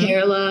 in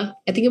Kerala.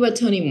 I think about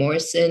Toni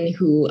Morrison,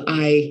 who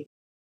I,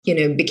 you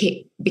know,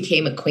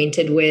 became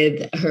acquainted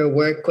with her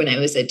work when I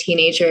was a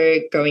teenager,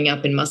 growing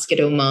up in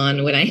Muscat,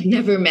 Oman, when I had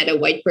never met a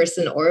white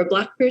person or a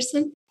Black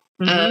person.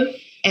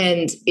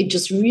 And it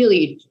just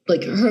really,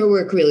 like, her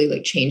work really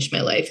like changed my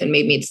life and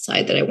made me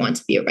decide that I want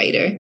to be a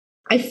writer.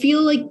 I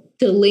feel like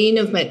the lane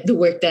of the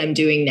work that I'm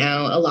doing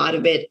now, a lot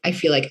of it, I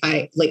feel like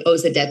I like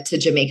owes a debt to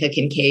Jamaica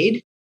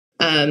Kincaid.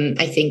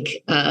 I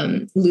think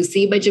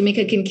Lucy by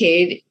Jamaica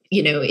Kincaid,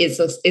 you know, is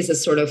a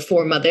sort of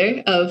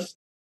foremother of,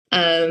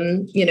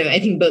 you know, I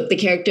think both the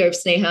character of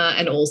Sneha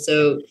and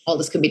also All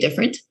This Could Be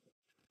Different,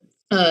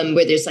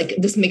 where there's like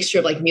this mixture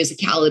of like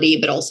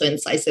musicality, but also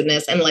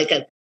incisiveness and like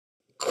a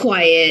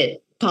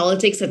quiet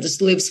politics that just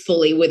lives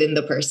fully within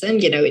the person.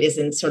 You know, it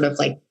isn't sort of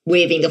like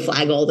waving a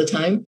flag all the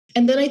time.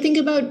 And then I think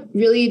about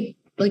really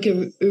like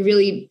a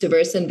really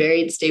diverse and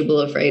varied stable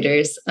of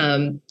writers,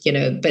 you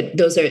know, but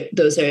those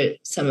are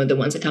some of the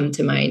ones that come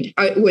to mind.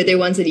 Were there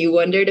ones that you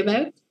wondered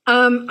about?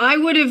 I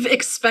would have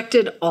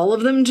expected all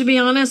of them, to be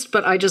honest,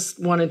 but I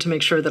just wanted to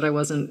make sure that I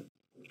wasn't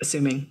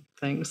assuming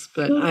things,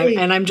 but Totally.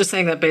 I'm just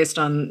saying that based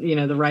on,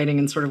 the writing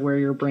and sort of where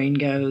your brain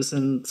goes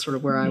and sort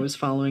of where I was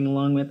following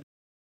along with.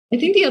 I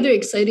think the other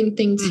exciting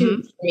thing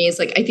too for me is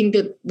like, I think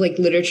that like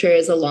literature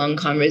is a long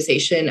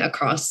conversation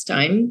across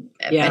time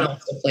and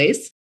also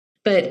place.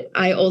 But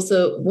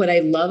what I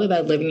love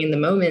about living in the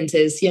moment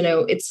is,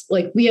 it's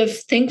like we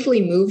have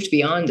thankfully moved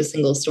beyond a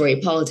single story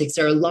politics.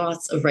 There are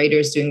lots of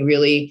writers doing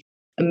really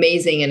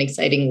amazing and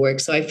exciting work.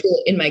 So I feel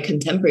in my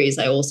contemporaries,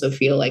 I also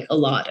feel like a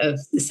lot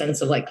of the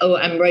sense of like, oh,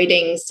 I'm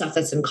writing stuff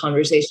that's in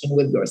conversation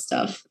with your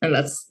stuff. And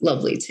that's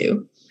lovely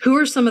too. Who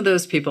are some of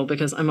those people?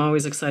 Because I'm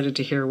always excited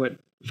to hear what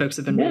folks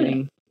have been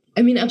reading.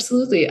 I mean,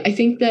 absolutely. I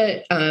think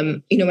that,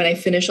 when I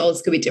finish All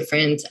This Could Be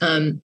Different,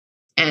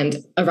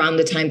 and around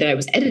the time that I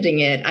was editing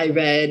it, I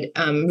read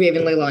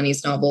Raven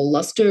Leilani's novel,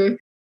 Luster,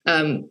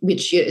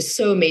 which is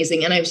so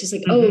amazing. And I was just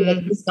like,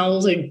 like these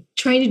novels are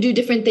trying to do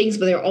different things,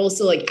 but they're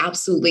also like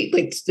absolutely,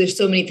 like there's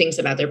so many things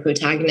about their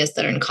protagonists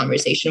that are in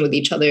conversation with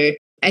each other.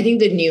 I think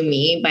The New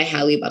Me by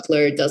Halle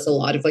Butler does a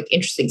lot of like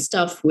interesting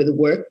stuff with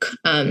work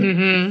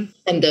and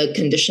the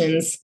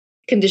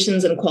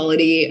conditions and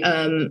quality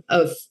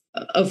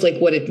of like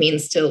what it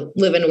means to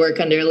live and work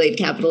under late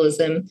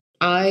capitalism.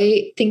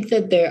 I think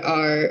that there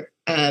are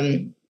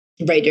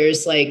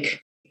writers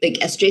like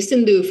S.J.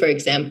 Sindhu, for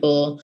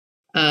example,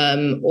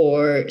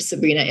 or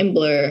Sabrina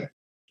Imbler,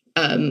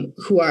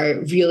 who are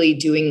really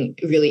doing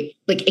really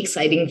like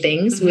exciting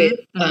things with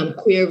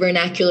queer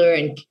vernacular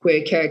and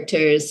queer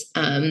characters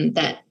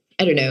that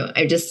I don't know.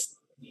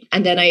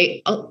 And then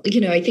I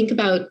think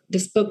about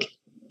this book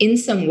in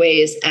some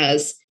ways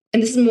as,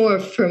 and this is more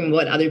from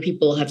what other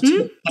people have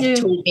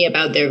told me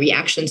about their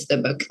reaction to the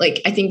book.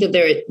 Like, I think that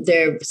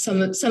there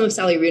some of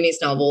Sally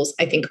Rooney's novels,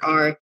 I think,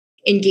 are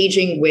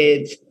engaging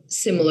with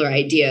similar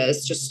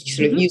ideas, just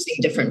sort of using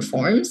different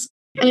forms.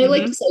 And I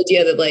like this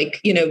idea that, like,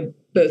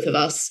 both of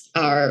us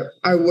are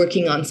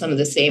working on some of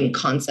the same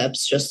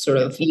concepts, just sort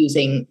of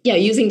using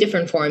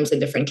different forms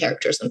and different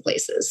characters and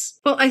places.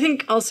 Well, I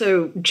think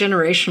also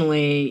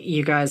generationally,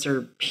 you guys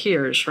are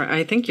peers, right?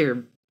 I think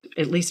you're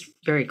at least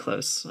very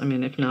close. I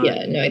mean, if not.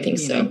 Yeah, no, I think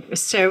so.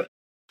 So,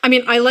 I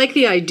mean, I like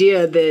the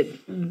idea that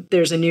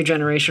there's a new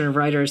generation of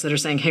writers that are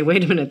saying, hey,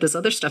 wait a minute, this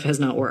other stuff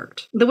has not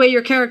worked. The way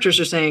your characters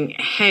are saying,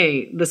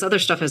 hey, this other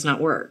stuff has not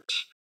worked.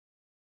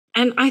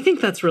 And I think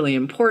that's really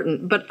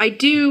important. But I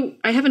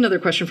have another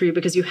question for you,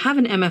 because you have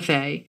an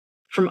MFA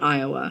from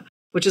Iowa,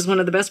 which is one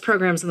of the best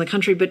programs in the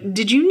country. But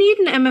did you need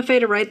an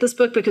MFA to write this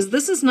book? Because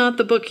this is not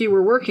the book you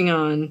were working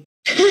on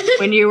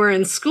when you were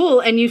in school.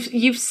 And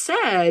you've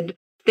said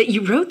that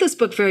you wrote this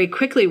book very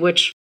quickly,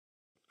 which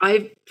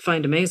I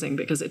find amazing,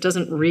 because it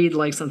doesn't read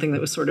like something that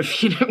was sort of,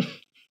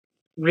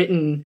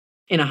 written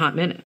in a hot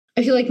minute.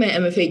 I feel like my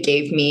MFA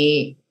gave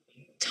me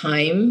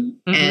time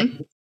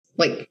and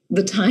like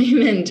the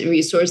time and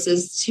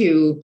resources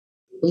to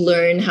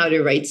learn how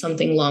to write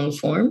something long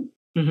form,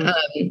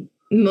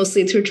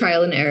 mostly through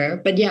trial and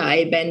error. But yeah, I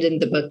abandoned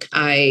the book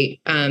I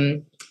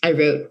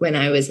wrote when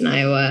I was in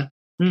Iowa.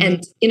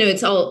 And,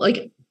 it's all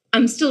like,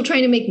 I'm still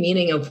trying to make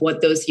meaning of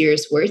what those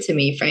years were to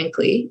me,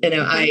 frankly.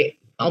 I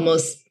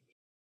almost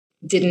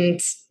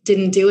didn't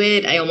do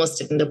it. I almost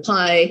didn't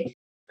apply.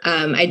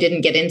 I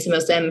didn't get into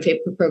most of the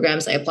MFA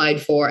programs I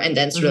applied for. And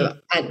then sort of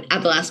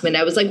at the last minute,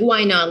 I was like,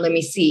 why not? Let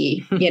me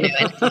see, and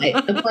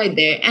I applied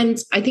there. And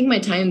I think my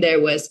time there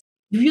was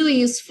really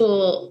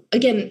useful.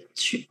 Again,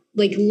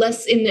 like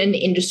less in an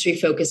industry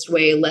focused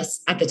way,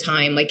 less at the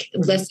time, like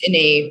less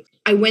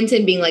I went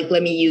in being like,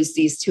 let me use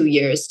these 2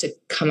 years to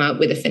come out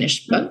with a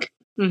finished book.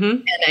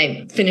 And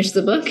I finished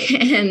the book,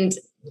 and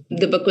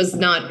the book was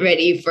not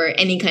ready for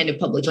any kind of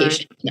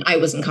publication. Right. And I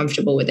wasn't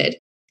comfortable with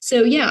it.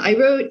 So yeah, I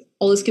wrote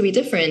All This Could Be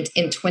Different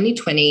in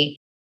 2020.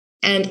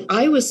 And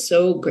I was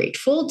so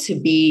grateful to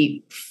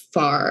be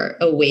far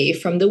away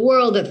from the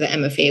world of the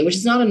MFA, which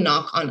is not a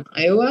knock on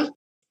Iowa,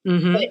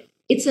 but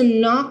it's a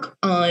knock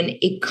on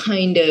a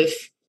kind of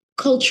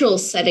cultural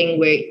setting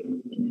where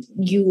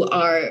you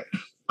are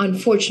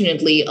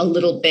unfortunately a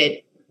little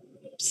bit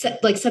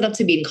set up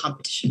to be in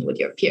competition with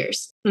your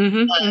peers.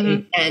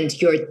 And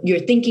you're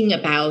thinking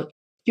about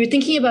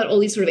all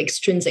these sort of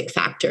extrinsic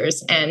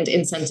factors and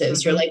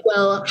incentives. You're like,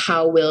 well,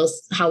 how will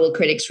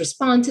critics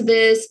respond to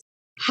this?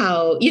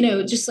 How,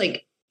 just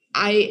like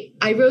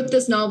I wrote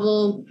this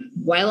novel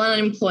while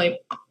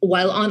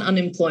on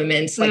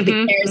unemployment, like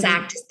the CARES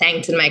Act is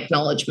thanked in my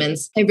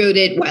acknowledgements. I wrote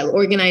it while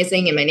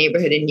organizing in my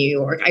neighborhood in New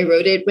York. I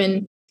wrote it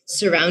when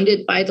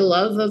surrounded by the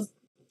love of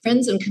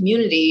friends and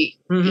community,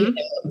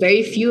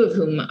 very few of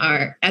whom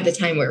are at the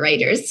time were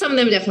writers. Some of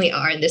them definitely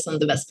are, and they're some of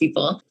the best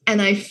people.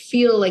 And I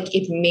feel like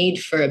it made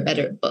for a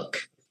better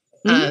book.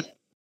 And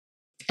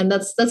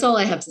that's all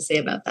I have to say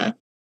about that.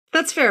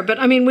 That's fair. But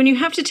I mean, when you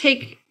have to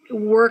take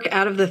work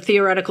out of the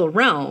theoretical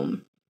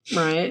realm,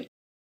 right?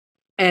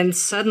 And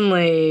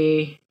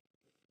suddenly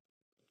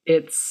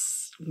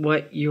it's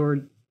what you're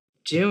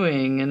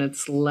doing, and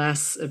it's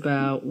less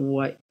about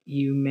what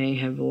you may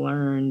have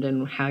learned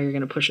and how you're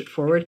going to push it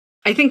forward.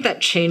 I think that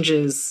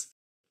changes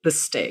the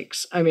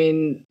stakes. I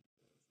mean,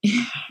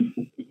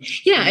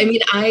 Yeah, I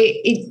mean,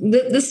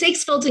 the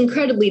stakes felt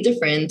incredibly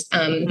different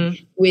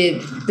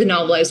with the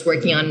novel I was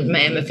working on, my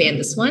MFA, and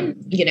this one.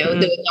 The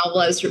novel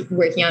I was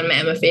working on, my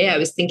MFA, I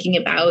was thinking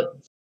about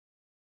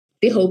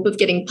the hope of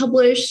getting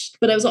published,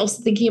 but I was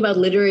also thinking about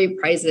literary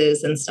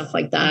prizes and stuff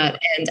like that.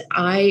 And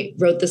I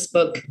wrote this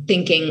book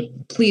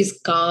thinking, please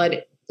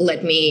God,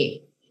 let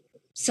me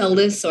sell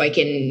this so I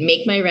can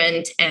make my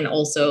rent and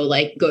also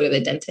like go to the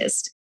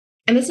dentist.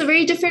 And it's a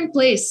very different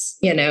place,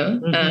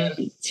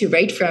 to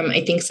write from.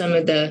 I think some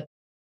of the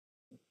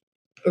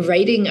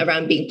writing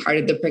around being part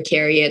of the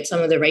precariat,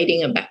 some of the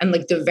writing about, and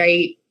like the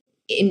very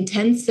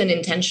intense and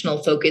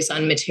intentional focus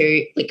on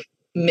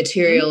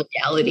material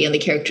reality and the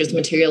character's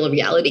material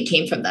reality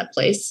came from that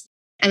place.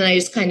 And I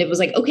just kind of was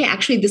like, okay,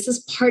 actually, this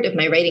is part of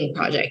my writing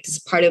project. This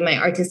is part of my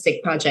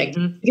artistic project,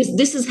 because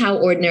this is how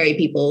ordinary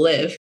people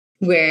live,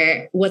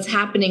 where what's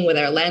happening with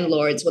our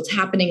landlords, what's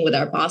happening with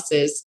our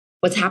bosses,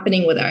 what's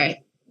happening with our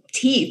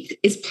teeth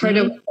is part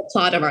of the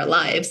plot of our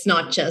lives,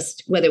 not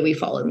just whether we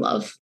fall in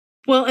love.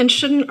 Well, and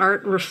shouldn't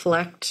art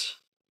reflect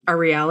our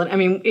reality? I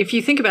mean, if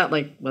you think about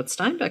like what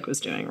Steinbeck was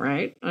doing,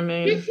 right? I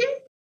mean,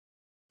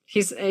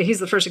 he's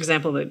the first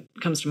example that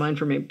comes to mind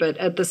for me. But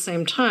at the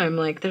same time,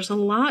 like there's a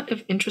lot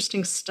of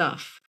interesting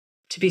stuff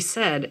to be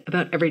said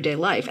about everyday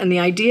life. And the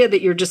idea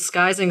that you're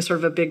disguising sort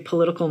of a big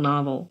political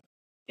novel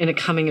in a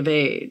coming of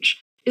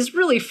age is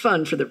really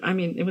fun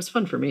it was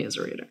fun for me as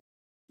a reader.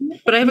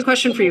 But I have a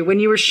question for you. When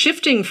you were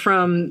shifting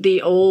from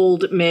the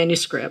old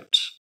manuscript,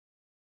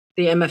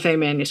 the MFA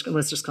manuscript,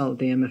 let's just call it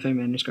the MFA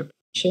manuscript.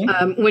 Sure.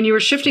 When you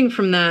were shifting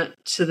from that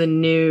to the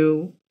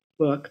new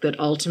book that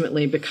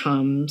ultimately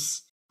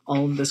becomes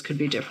All of This Could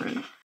Be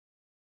Different,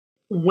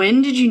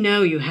 when did you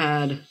know you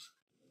had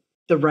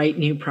the right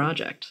new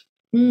project?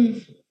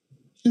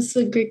 That's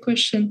a great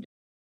question.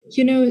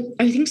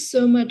 I think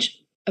so much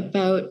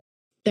about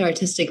the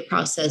artistic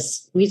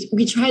process.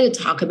 We try to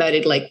talk about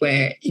it like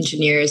we're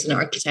engineers and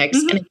architects.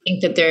 And I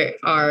think that there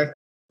are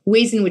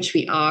ways in which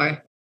we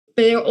are,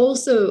 but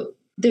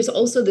there's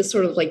also this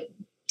sort of like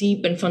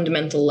deep and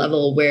fundamental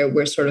level where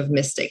we're sort of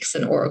mystics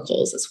and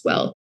oracles as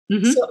well.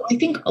 So I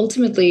think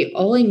ultimately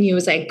all I knew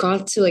is I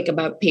got to like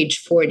about page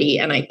 40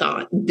 and I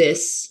thought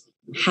this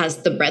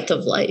has the breadth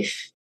of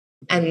life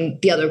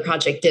and the other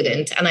project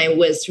didn't. And I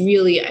was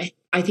really,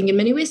 I think in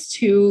many ways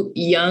too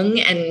young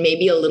and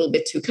maybe a little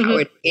bit too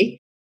cowardly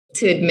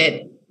to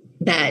admit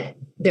that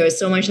there was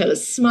so much that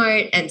was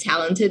smart and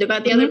talented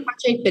about the other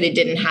project, but it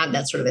didn't have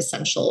that sort of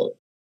essential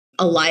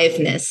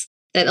aliveness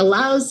that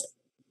allows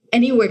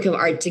any work of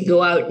art to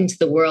go out into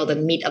the world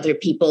and meet other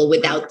people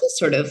without the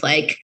sort of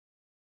like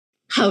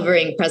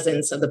hovering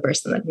presence of the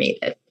person that made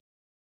it.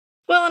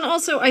 Well, and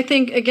also I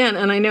think, again,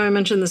 and I know I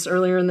mentioned this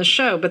earlier in the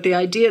show, but the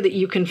idea that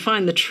you can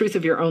find the truth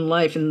of your own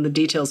life in the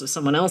details of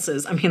someone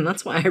else's, I mean,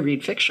 that's why I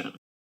read fiction.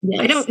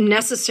 Yes. I don't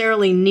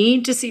necessarily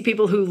need to see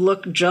people who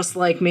look just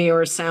like me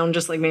or sound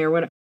just like me or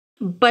whatever,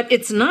 but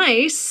it's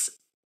nice.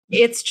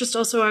 It's just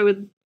also, I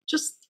would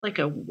just like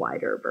a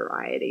wider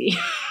variety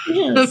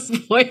of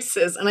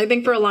voices. And I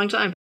think for a long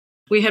time,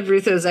 we had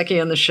Ruth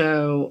Ozeki on the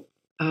show,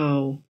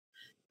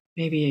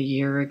 maybe a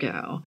year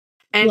ago.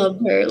 And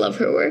love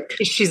her work.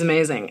 She's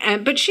amazing.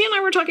 But she and I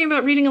were talking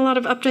about reading a lot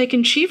of Updike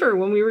and Cheever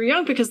when we were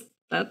young, because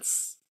that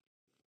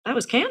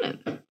was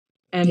canon.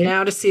 And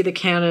now to see the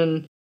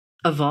canon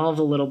evolve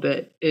a little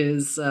bit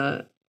is,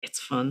 it's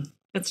fun.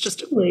 It's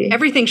just,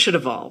 everything should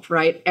evolve,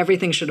 right?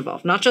 Everything should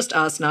evolve. Not just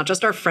us, not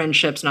just our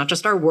friendships, not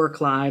just our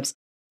work lives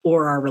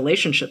or our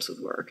relationships with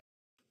work,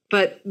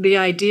 but the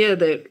idea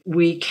that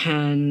we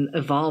can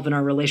evolve in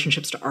our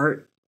relationships to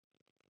art.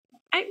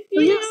 I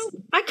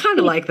kind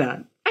of like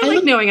that. I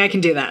like knowing I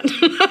can do that.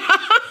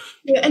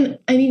 And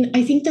I mean,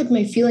 I think that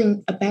my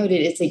feeling about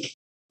it is like,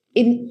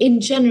 in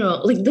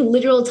general, like the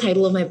literal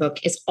title of my book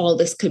is All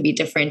This Could Be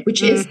Different,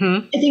 which is,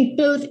 I think,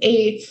 both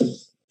it's,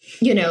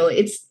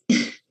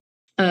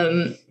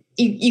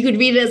 you could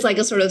read it as like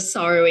a sort of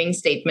sorrowing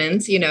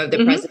statement,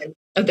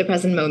 the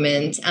present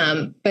moment.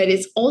 But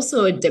it's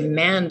also a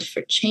demand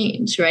for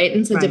change, right?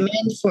 And it's a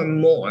demand for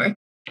more.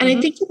 And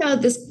I think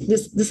about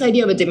this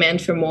idea of a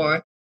demand for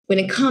more when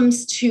it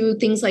comes to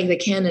things like the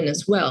canon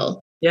as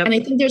well. Yep. And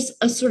I think there's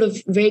a sort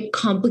of very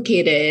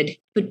complicated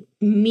but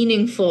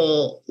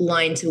meaningful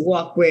line to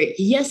walk where,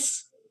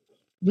 yes,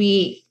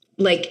 we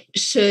like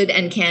should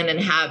and can and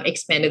have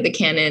expanded the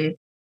canon.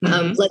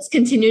 Let's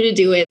continue to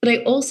do it. But I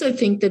also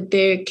think that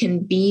there can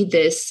be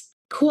this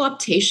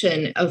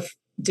co-optation of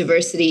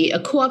diversity, a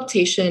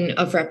co-optation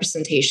of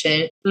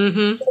representation,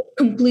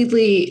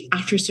 completely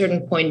after a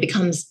certain point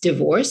becomes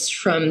divorced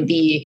from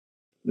the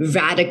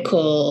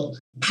radical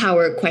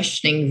power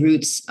questioning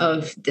roots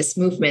of this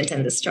movement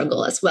and the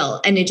struggle as well.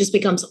 And it just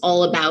becomes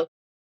all about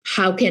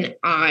how can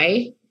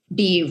I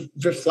be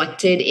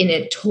reflected in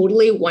a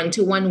totally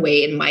one-to-one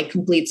way in my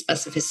complete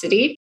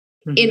specificity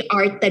in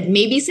art that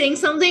may be saying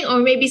something or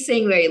maybe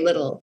saying very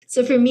little.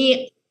 So for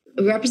me,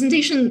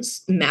 representation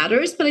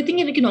matters, but I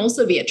think it can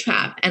also be a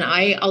trap. And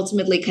I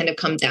ultimately kind of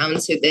come down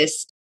to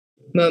this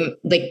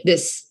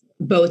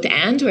both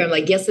and, where I'm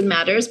like, yes, it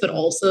matters, but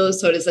also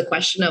so does the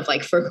question of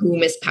like, for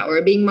whom is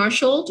power being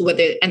marshaled,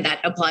 and that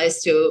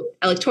applies to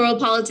electoral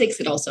politics.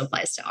 It also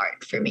applies to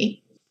art for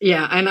me.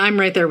 Yeah. And I'm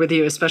right there with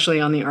you,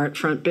 especially on the art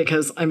front,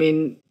 because I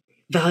mean,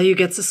 value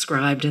gets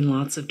ascribed in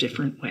lots of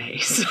different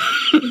ways.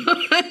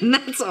 And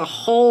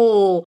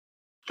that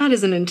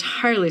is an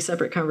entirely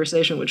separate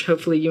conversation, which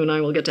hopefully you and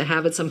I will get to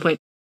have at some point.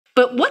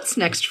 But what's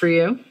next for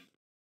you?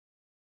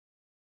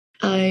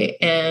 I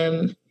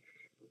am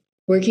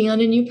working on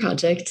a new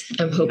project.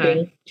 I'm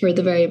hoping for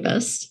the very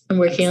best. I'm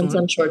working on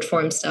some short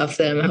form stuff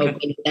that I'm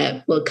hoping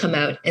that will come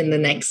out in the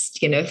next,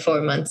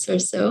 4 months or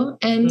so.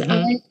 And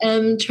I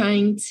am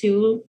trying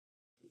to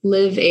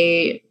live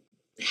a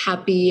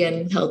happy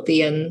and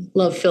healthy and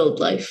love-filled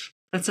life.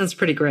 That sounds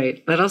pretty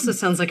great. That also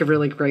sounds like a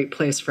really great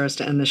place for us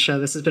to end the show.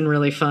 This has been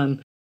really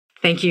fun.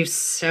 Thank you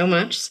so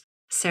much,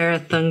 Sarah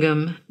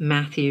Thungum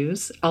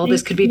Matthews. All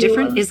This Could Be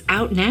Different is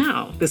out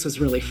now. This was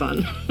really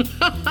fun.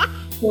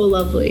 So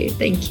lovely.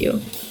 Thank you.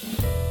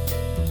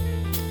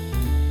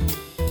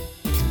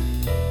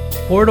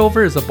 Pour It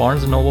Over is a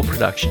Barnes & Noble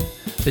production.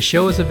 The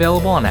show is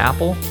available on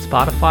Apple,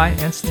 Spotify,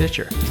 and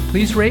Stitcher.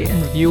 Please rate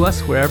and review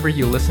us wherever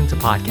you listen to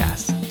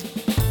podcasts.